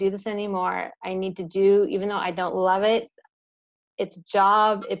can't do this anymore. I need to do, even though I don't love it, it's a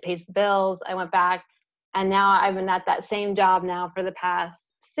job, it pays the bills. I went back, and now I've been at that same job now for the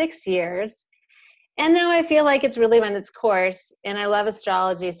past 6 years. And now I feel like it's really run its course, and I love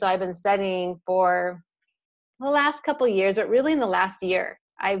astrology. So I've been studying for the last couple of years, but really in the last year,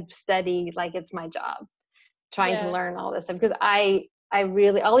 I've studied like it's my job, trying to learn all this stuff, because I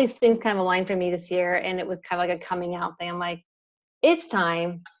really, all these things kind of aligned for me this year, and it was kind of like a coming out thing. I'm like, it's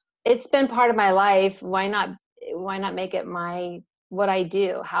time. It's been part of my life. Why not make it what I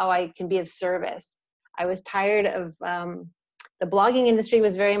do, how I can be of service. I was tired of, the blogging industry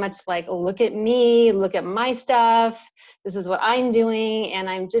was very much like, look at me, look at my stuff. This is what I'm doing. And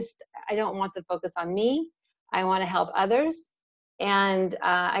I don't want the focus on me. I want to help others. And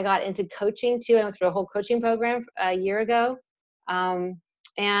I got into coaching too. I went through a whole coaching program a year ago.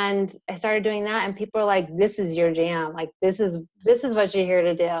 And I started doing that, and people are like, this is your jam. Like, this is what you're here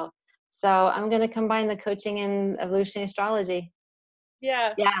to do. So I'm going to combine the coaching and evolutionary astrology.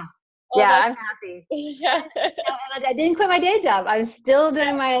 Yeah. Yeah. Oh, yeah. I'm happy. Yeah. And I didn't quit my day job. I'm still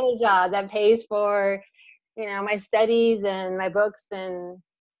doing my other job that pays for, my studies and my books and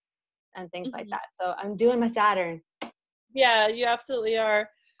things like that. So I'm doing my Saturn. Yeah, you absolutely are.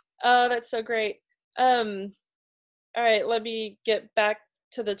 Oh, that's so great. All right, let me get back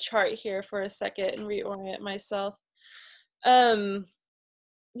to the chart here for a second and reorient myself.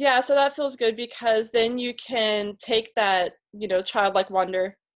 Yeah, so that feels good, because then you can take that, childlike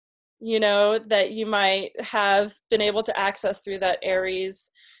wonder, that you might have been able to access through that Aries,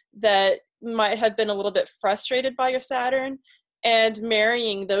 that might have been a little bit frustrated by your Saturn, and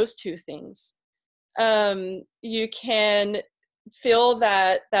marrying those two things. You can feel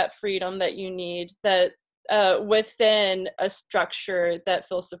that freedom that you need, that within a structure that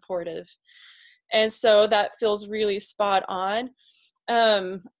feels supportive. And so that feels really spot on.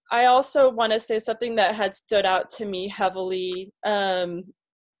 I also want to say something that had stood out to me heavily,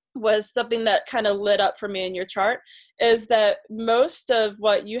 was something that kind of lit up for me in your chart, is that most of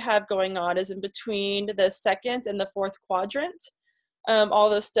what you have going on is in between the second and the fourth quadrant, all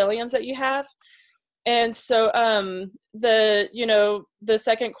those stelliums that you have. And so the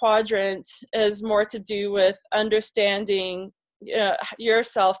second quadrant is more to do with understanding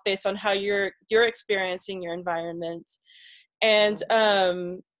yourself based on how you're experiencing your environment. And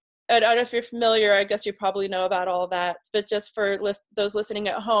I don't know if you're familiar, I guess you probably know about all that, but just for those listening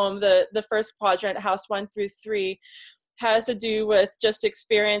at home, the first quadrant, house 1 through 3, has to do with just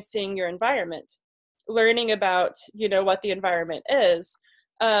experiencing your environment, learning about, what the environment is.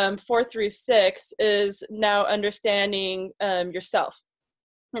 4 through 6 is now understanding yourself.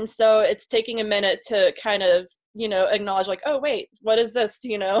 And so it's taking a minute to kind of, acknowledge, like, oh, wait, what is this?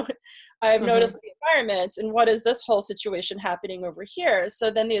 I've noticed the environment, and what is this whole situation happening over here? So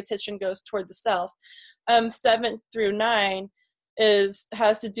then the attention goes toward the self. 7 through 9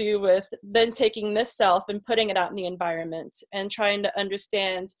 has to do with then taking this self and putting it out in the environment and trying to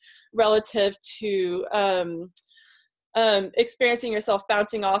understand relative to experiencing yourself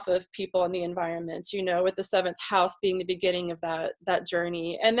bouncing off of people in the environment, with the 7th house being the beginning of that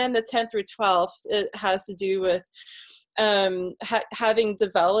journey. And then the 10th through 12th, it has to do with having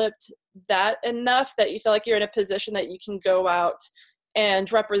developed that enough that you feel like you're in a position that you can go out and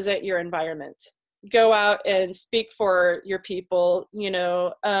represent your environment, go out and speak for your people,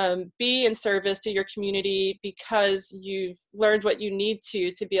 be in service to your community, because you've learned what you need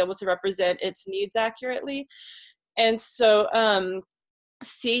to be able to represent its needs accurately. And so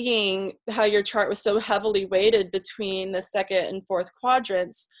seeing how your chart was so heavily weighted between the second and fourth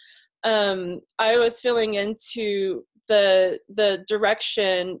quadrants, I was feeling into the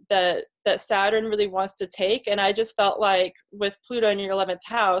direction that Saturn really wants to take. And I just felt like with Pluto in your 11th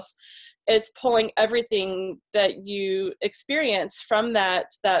house, it's pulling everything that you experience from that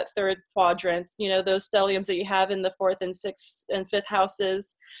third quadrant, those stelliums that you have in the 4th and 6th and 5th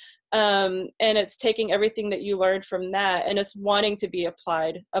houses. And it's taking everything that you learned from that, and it's wanting to be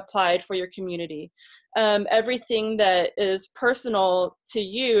applied for your community. Everything that is personal to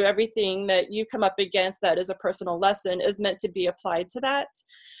you, everything that you come up against that is a personal lesson, is meant to be applied to that.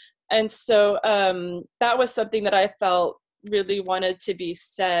 And so that was something that I felt really wanted to be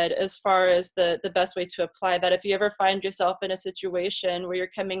said, as far as the best way to apply that. If you ever find yourself in a situation where you're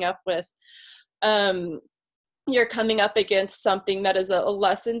coming up against something that is a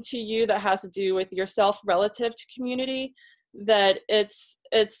lesson to you that has to do with yourself relative to community, that it's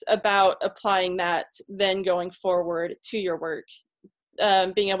about applying that then going forward to your work,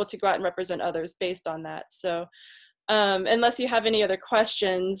 being able to go out and represent others based on that. So unless you have any other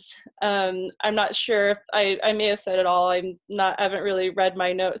questions, I'm not sure if I may have said it all. I haven't really read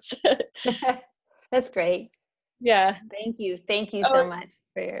my notes. That's great. Yeah. Thank you so much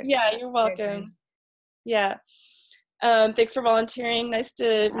for your you're welcome. Yeah. Thanks for volunteering. Nice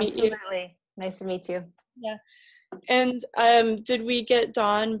to meet you. Absolutely. Nice to meet you. Yeah. And did we get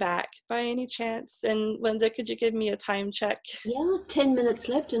Dawn back by any chance? And Linda, could you give me a time check? Yeah, 10 minutes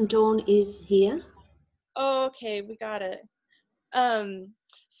left and Dawn is here. Oh, okay, we got it.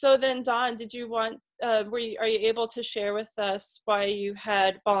 So then, Dawn, did you want, are you able to share with us why you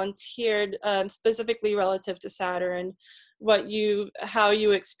had volunteered, specifically relative to Saturn, how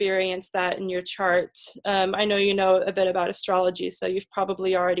you experienced that in your chart? I know you know a bit about astrology, so you've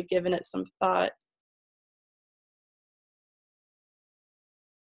probably already given it some thought.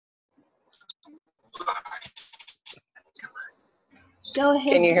 Go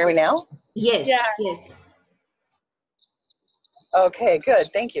ahead. Can you hear me now? Yes, Yeah. yes. Okay, good,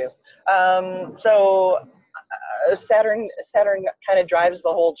 thank you. Saturn kind of drives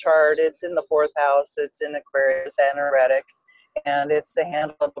the whole chart. It's in the 4th house, it's in Aquarius, Anoretic, and it's the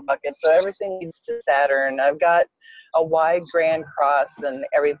handle of the bucket. So everything leads to Saturn. I've got a wide grand cross, and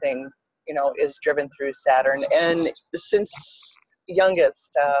everything, is driven through Saturn. And since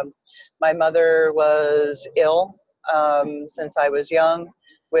youngest, my mother was ill since I was young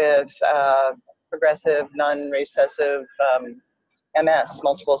with progressive non-recessive MS,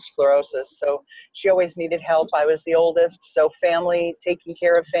 multiple sclerosis. So she always needed help. I was the oldest, so family, taking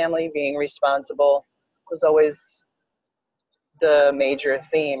care of family, being responsible was always the major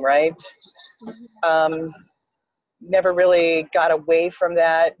theme, right? Never really got away from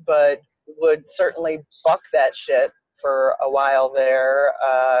that, but would certainly buck that shit for a while there.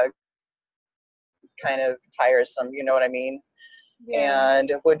 Kind of tiresome, you know what I mean? Yeah.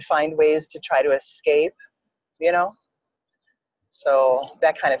 And would find ways to try to escape, you know? So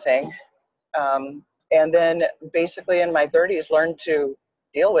that kind of thing. And then basically in my 30s, learned to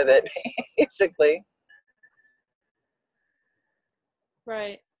deal with it, basically.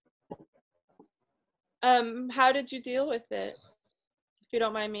 Right. How did you deal with it, if you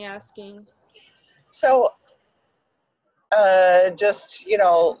don't mind me asking? So just, you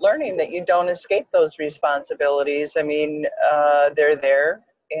know, learning that you don't escape those responsibilities. I mean, they're there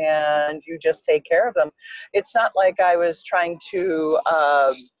and you just take care of them. It's not like I was trying to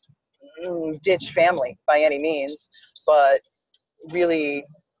ditch family by any means, but really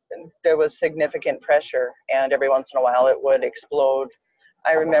there was significant pressure, and every once in a while it would explode.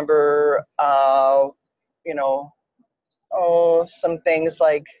 I remember, you know, some things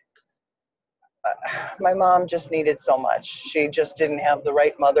like my mom just needed so much. She just didn't have the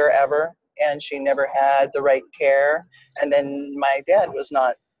right mother ever, and she never had the right care. And then my dad was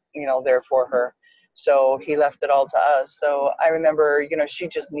not, you know, there for her. So he left it all to us. So I remember, you know, she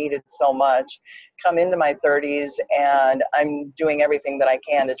just needed so much. Come into my 30s, and I'm doing everything that I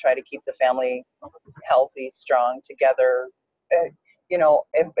can to try to keep the family healthy, strong, together. You know,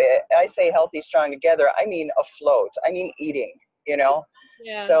 if I say healthy, strong, together, I mean afloat. I mean eating, you know.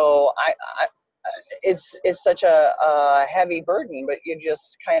 Yeah. So it's such a heavy burden, but you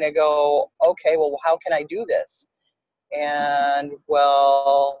just kind of go, okay, well, how can I do this? And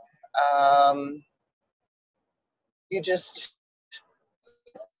well, you just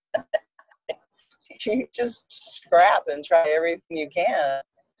scrap and try everything you can.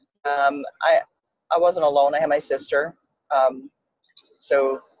 I wasn't alone. I had my sister,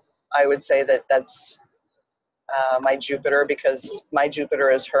 so I would say that that's my Jupiter, because my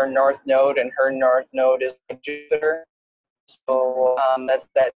Jupiter is her north node and her north node is my Jupiter. So that's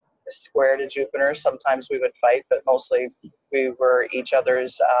that square to Jupiter. Sometimes we would fight, but mostly we were each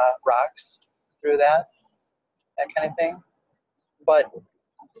other's rocks through that kind of thing. But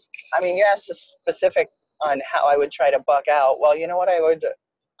I mean, you asked specific on how I would try to buck out. Well, you know what, I would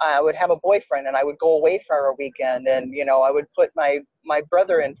have a boyfriend and I would go away for a weekend, and you know, I would put my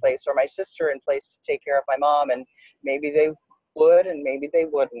brother in place or my sister in place to take care of my mom, and maybe they would and maybe they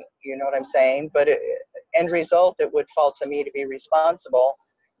wouldn't, you know what I'm saying? But end result, it would fall to me to be responsible.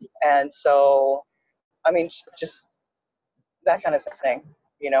 And so, I mean, just that kind of thing,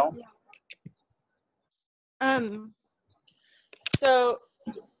 you know? So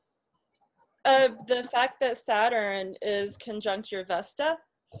the fact that Saturn is conjunct your Vesta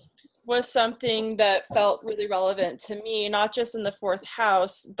was something that felt really relevant to me, not just in the 4th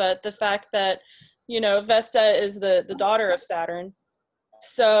house, but the fact that, you know, Vesta is the daughter of Saturn.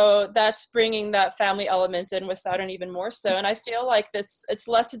 So that's bringing that family element in with Saturn even more so. And I feel like it's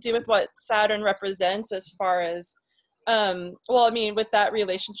less to do with what Saturn represents as far as, well, I mean, with that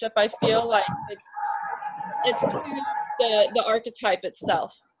relationship, I feel like it's the archetype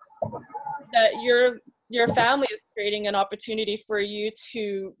itself, that your family is creating an opportunity for you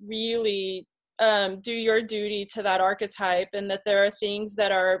to really do your duty to that archetype, and that there are things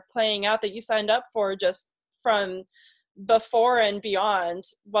that are playing out that you signed up for just from before and beyond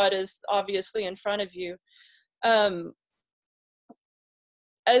what is obviously in front of you. As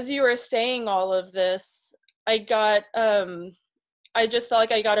you were saying all of this, I just felt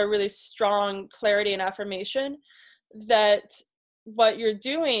like I got a really strong clarity and affirmation that what you're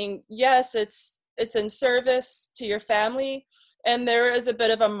doing, yes, it's in service to your family, and there is a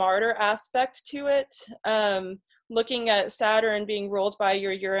bit of a martyr aspect to it. Looking at Saturn being ruled by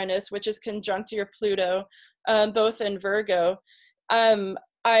your Uranus, which is conjunct to your Pluto, both in Virgo,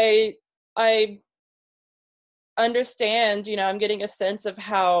 I understand, you know, I'm getting a sense of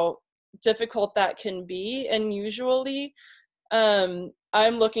how difficult that can be, and usually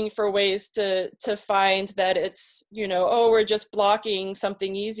I'm looking for ways to find that it's, you know, oh, we're just blocking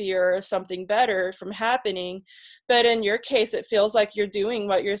something easier or something better from happening. But in your case, it feels like you're doing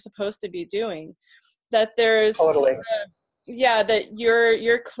what you're supposed to be doing. That there's, Totally. That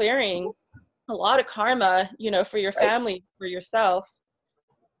you're clearing a lot of karma, you know, for your family, for yourself.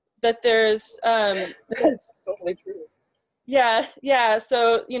 That there's, that's totally true. Yeah.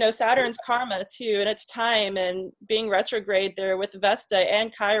 So, you know, Saturn's karma too, and it's time, and being retrograde there with Vesta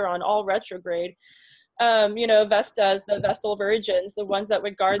and Chiron all retrograde. you know, Vestas, the Vestal virgins, the ones that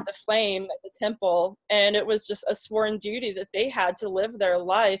would guard the flame at the temple. And it was just a sworn duty that they had to live their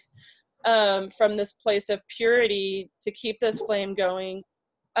life from this place of purity to keep this flame going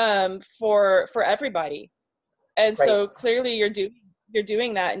for everybody. And Right. so clearly you're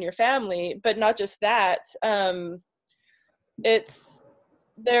doing that in your family, but not just that.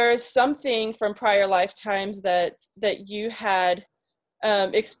 There's something from prior lifetimes that you had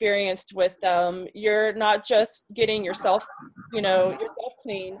experienced with them. You're not just getting yourself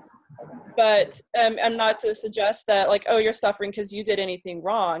clean, but I'm not to suggest that like, oh, you're suffering because you did anything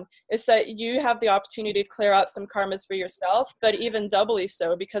wrong. It's that you have the opportunity to clear up some karmas for yourself, but even doubly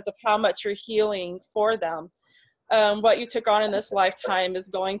so because of how much you're healing for them. What you took on in this lifetime is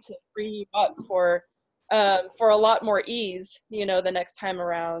going to free you up for a lot more ease, you know, the next time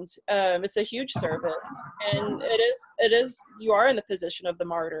around. It's a huge service, and it is you are in the position of the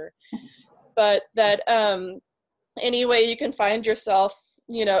martyr, but that any way you can find yourself,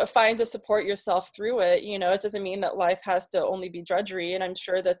 you know, find to support yourself through it. You know, it doesn't mean that life has to only be drudgery, and I'm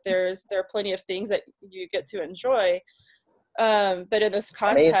sure that there are plenty of things that you get to enjoy, but in this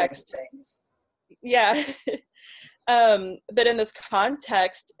context, yeah. But in this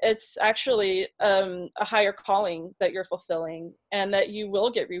context, it's actually a higher calling that you're fulfilling, and that you will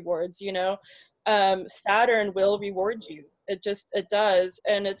get rewards. You know, Saturn will reward you. It does,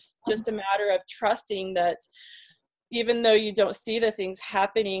 and it's just a matter of trusting that even though you don't see the things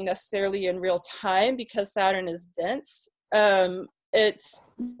happening necessarily in real time because Saturn is dense, it's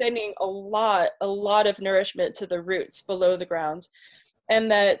sending a lot of nourishment to the roots below the ground. And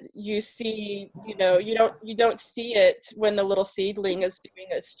that you see, you know, you don't see it when the little seedling is doing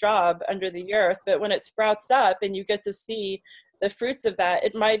its job under the earth, but when it sprouts up and you get to see the fruits of that,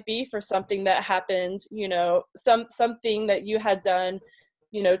 it might be for something that happened, you know, something that you had done,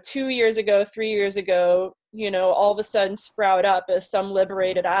 you know, 2 years ago, 3 years ago, you know, all of a sudden sprout up as some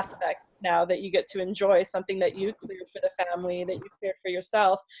liberated aspect now that you get to enjoy, something that you cleared for the family, that you cleared for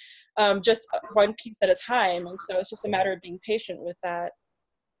yourself, just one piece at a time. And so it's just a matter of being patient with that.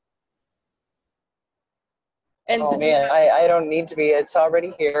 And oh man, I don't need to be. It's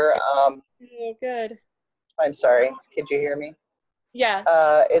already here. Oh, good. I'm sorry. Could you hear me? Yeah.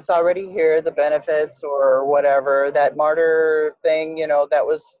 It's already here, the benefits or whatever. That martyr thing, you know, that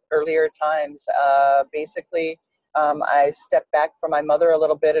was earlier times. Basically, I stepped back from my mother a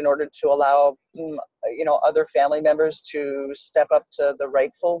little bit in order to allow, you know, other family members to step up to the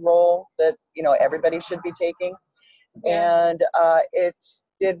rightful role that, you know, everybody should be taking. Yeah. And it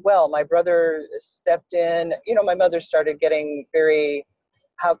did well. My brother stepped in. You know, my mother started getting very,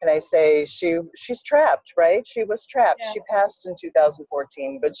 how can I say, she's trapped, right? She was trapped. Yeah. She passed in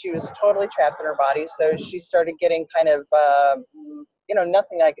 2014, but she was totally trapped in her body. So she started getting kind of, you know,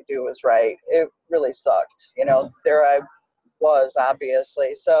 nothing I could do was right. It really sucked. You know, there I was,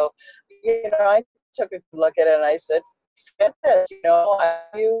 obviously. So, you know, I took a look at it and I said, forget this, you know,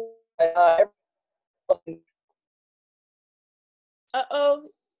 Uh-oh.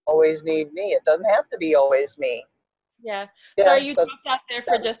 always need me. It doesn't have to be always me. Yeah. Yeah, Sorry, you so dropped out there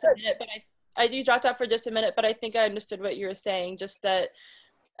for just a minute, but you dropped out for just a minute, but I think I understood what you were saying. Just that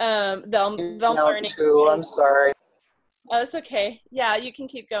they'll learn it. too. I'm sorry. Oh, it's okay. Yeah, you can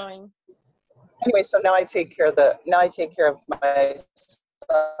keep going. Anyway, so now I take care of my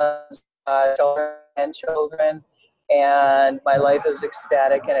son's children, and my life is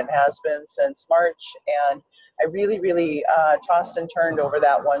ecstatic, and it has been since March. And I really tossed and turned over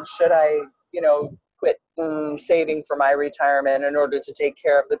that one. Should I, you know, quit saving for my retirement in order to take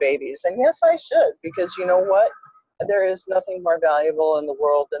care of the babies? And yes, I should, because you know what? There is nothing more valuable in the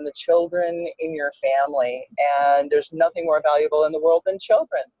world than the children in your family, and there's nothing more valuable in the world than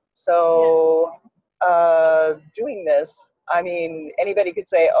children. So doing this, I mean, anybody could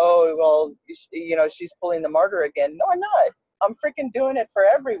say, oh, well, you know, she's pulling the martyr again. No, I'm not. I'm freaking doing it for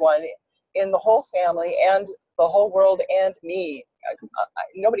everyone in the whole family and the whole world and me.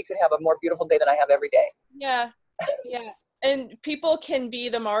 Nobody could have a more beautiful day than I have every day. Yeah. Yeah. And people can be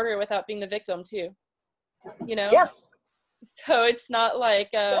the martyr without being the victim too, you know? Yeah. So it's not like,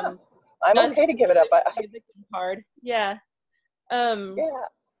 yeah. I'm okay to give it up. The victim card. Yeah. Yeah.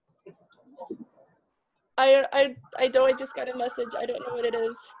 I know I just got a message. I don't know what it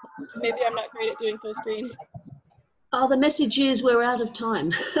is. Maybe I'm not great at doing full screen. Oh, the message is we're out of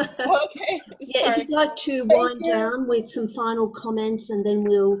time. Okay. Yeah, if you'd like to wind down with some final comments, and then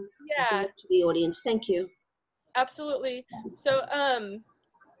we'll do it to the audience. Thank you. Absolutely. So,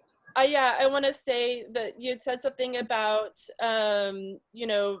 I want to say that you had said something about, you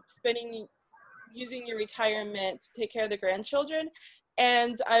know, using your retirement to take care of the grandchildren.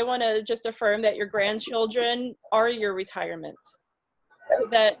 And I want to just affirm that your grandchildren are your retirement.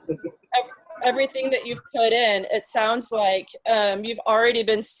 That everything that you've put in, it sounds like you've already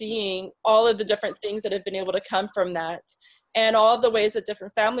been seeing all of the different things that have been able to come from that, and all of the ways that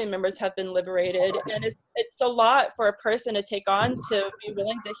different family members have been liberated. And it's a lot for a person to take on, to be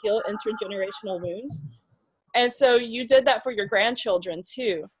willing to heal intergenerational wounds. And so you did that for your grandchildren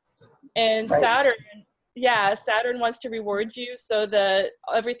too. And Saturn, yeah, Saturn wants to reward you, so that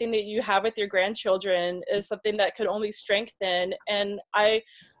everything that you have with your grandchildren is something that could only strengthen. And I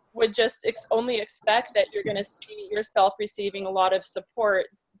would just only expect that you're going to see yourself receiving a lot of support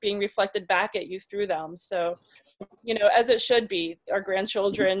being reflected back at you through them. So, you know, as it should be, our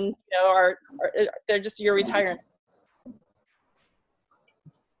grandchildren, you know, they're just your retirement.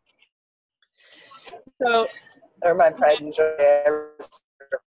 So, They're my pride and joy.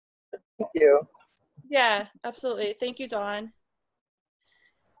 Thank you. Yeah, absolutely. Thank you, Dawn.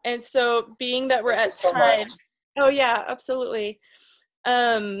 And so, being that we're at so time, much. oh yeah, absolutely.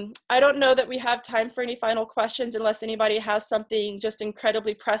 I don't know that we have time for any final questions, unless anybody has something just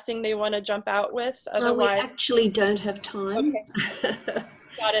incredibly pressing they want to jump out with. Otherwise, we actually don't have time. Okay.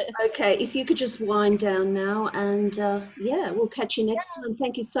 Got it. Okay, if you could just wind down now, and yeah, we'll catch you next time.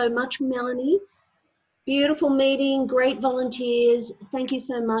 Thank you so much, Melanie. Beautiful meeting, great volunteers. Thank you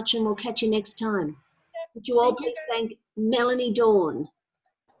so much, and we'll catch you next time. Would you all please thank Melanie Dawn?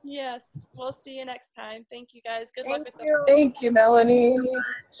 Yes, we'll see you next time. Thank you, guys. Good luck with the. Thank you, Melanie.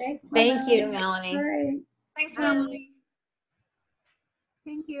 Thank you, Melanie. Great. Thanks, Melanie.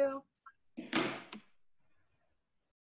 Thank you.